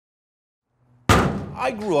I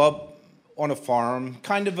grew up on a farm,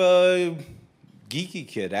 kind of a geeky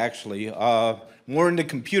kid, actually. More into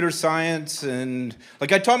computer science, and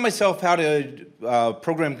like I taught myself how to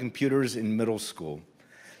program computers in middle school.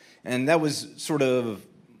 And that was sort of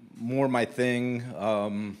more my thing.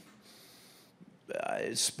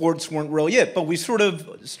 Sports weren't really it, but we sort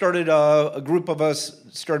of started, a group of us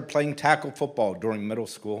started playing tackle football during middle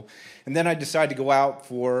school. And then I decided to go out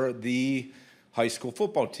for the high school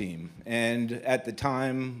football team. And at the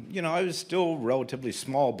time, you know, I was still relatively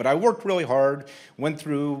small, but I worked really hard, went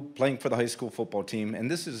through playing for the high school football team, and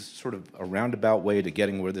this is sort of a roundabout way to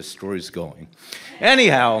getting where this story's going.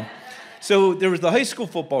 Anyhow, so there was the high school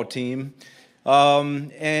football team,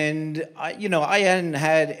 and I hadn't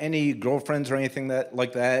had any girlfriends or anything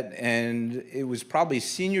like that, and it was probably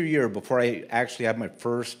senior year before I actually had my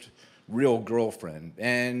first real girlfriend.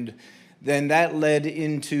 And then that led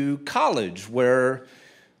into college, where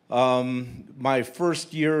my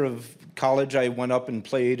first year of college, I went up and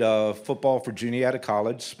played football for Juniata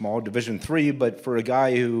College, small Division III, but for a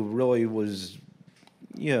guy who really was,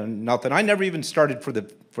 nothing. I never even started for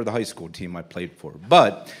the high school team I played for,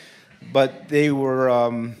 but they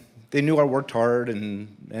were they knew I worked hard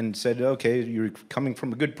and said, okay, you're coming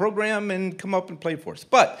from a good program and come up and play for us.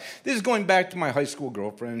 But this is going back to my high school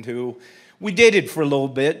girlfriend, who we dated for a little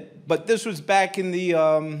bit, but this was back in the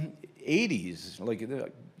 80s. Like, I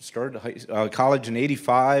started college in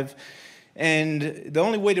 85, and the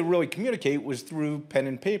only way to really communicate was through pen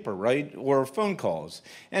and paper, right, or phone calls.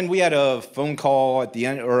 And we had a phone call at the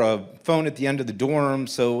end, or a phone at the end of the dorm,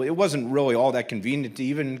 so it wasn't really all that convenient to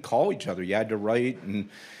even call each other. You had to write, and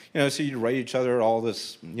so you'd write each other all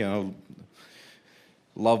this,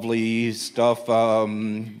 lovely stuff, blah,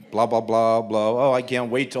 blah, blah, blah. Oh, I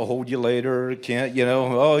can't wait to hold you later. Can't,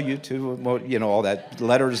 oh, you too, all that,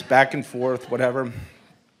 letters back and forth, whatever.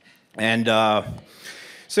 And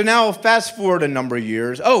so now fast forward a number of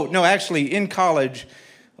years. Oh, no, actually, in college,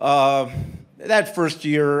 that first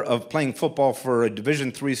year of playing football for a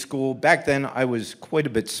Division III school, back then I was quite a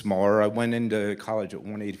bit smaller. I went into college at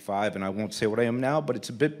 185, and I won't say what I am now, but it's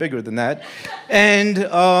a bit bigger than that. And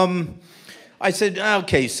I said,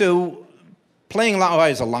 okay, so playing line, I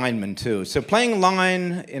was a lineman too. So playing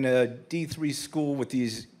line in a D3 school with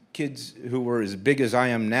these kids who were as big as I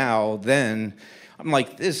am now then, I'm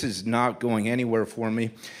like, this is not going anywhere for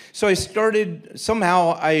me. So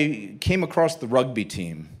somehow I came across the rugby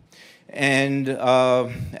team. And,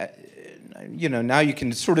 now you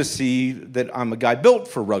can sort of see that I'm a guy built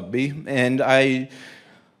for rugby, and I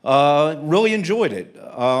really enjoyed it.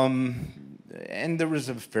 And there was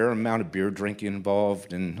a fair amount of beer drinking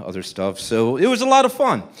involved and other stuff, so it was a lot of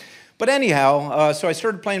fun. But anyhow, so I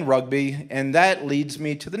started playing rugby, and that leads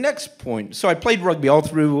me to the next point. So I played rugby all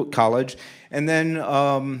through college, and then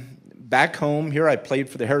back home here, I played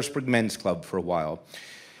for the Harrisburg Men's Club for a while.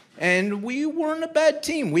 And we weren't a bad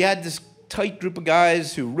team. We had this tight group of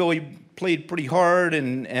guys who really played pretty hard,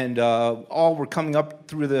 and all were coming up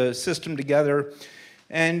through the system together.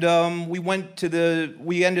 And we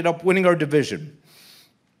ended up winning our division.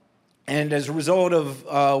 And as a result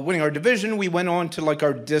of winning our division, we went on to like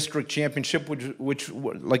our district championship, which,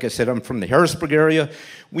 like I said, I'm from the Harrisburg area.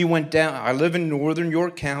 We went down. I live in northern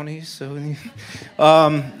York County, so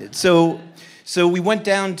so we went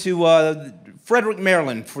down to Frederick,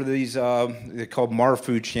 Maryland, for these they're called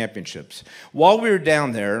Marfood Championships. While we were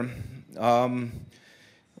down there,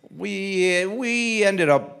 we ended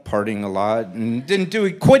up partying a lot and didn't do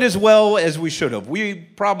it quite as well as we should have. We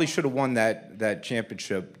probably should have won that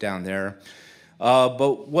championship down there.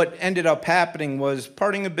 But what ended up happening was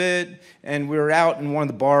partying a bit, and we were out in one of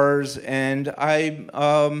the bars, and I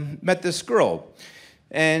met this girl.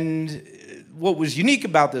 And what was unique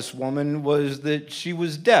about this woman was that she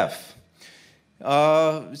was deaf.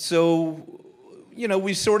 So,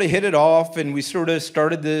 we sort of hit it off, and we sort of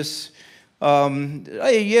started this,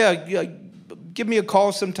 hey, yeah, give me a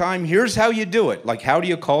call sometime. Here's how you do it. Like, how do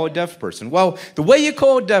you call a deaf person? Well, the way you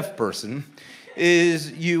call a deaf person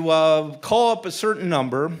is you call up a certain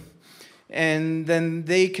number, and then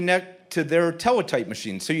they connect to their teletype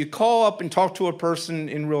machine. So you call up and talk to a person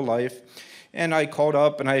in real life. And I called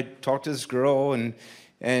up, and I talked to this girl, and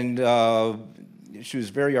she was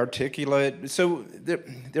very articulate. So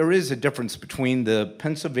there is a difference between the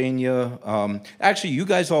Pennsylvania. Actually, you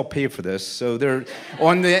guys all pay for this. So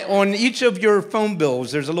on each of your phone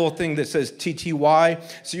bills, there's a little thing that says TTY.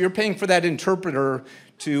 So you're paying for that interpreter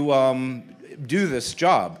to do this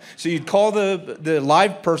job. So you'd call the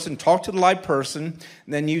live person, talk to the live person,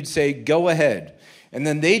 and then you'd say, go ahead. And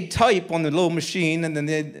then they'd type on the little machine, and then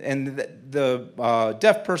the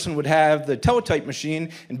deaf person would have the teletype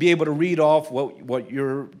machine and be able to read off what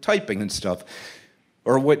you're typing and stuff,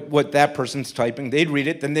 or what that person's typing. They'd read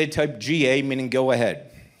it, then they'd type GA, meaning go ahead.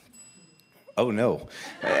 Oh no.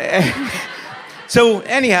 So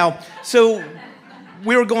anyhow,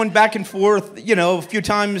 we were going back and forth, a few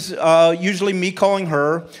times, usually me calling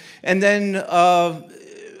her, and then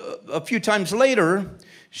a few times later,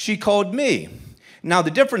 she called me. Now,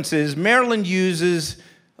 the difference is Maryland uses,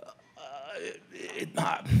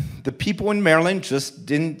 the people in Maryland just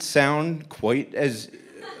didn't sound quite as,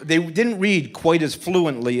 they didn't read quite as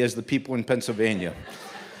fluently as the people in Pennsylvania.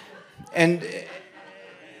 And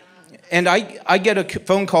I get a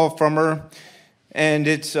phone call from her, and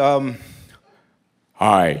it's, hi,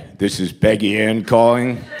 this is Peggy Ann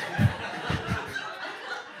calling.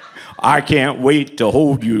 I can't wait to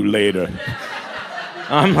hold you later.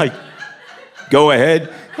 I'm like, go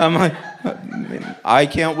ahead. I'm like, I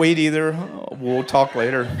can't wait either. We'll talk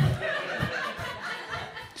later.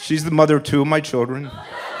 She's the mother of 2 of my children.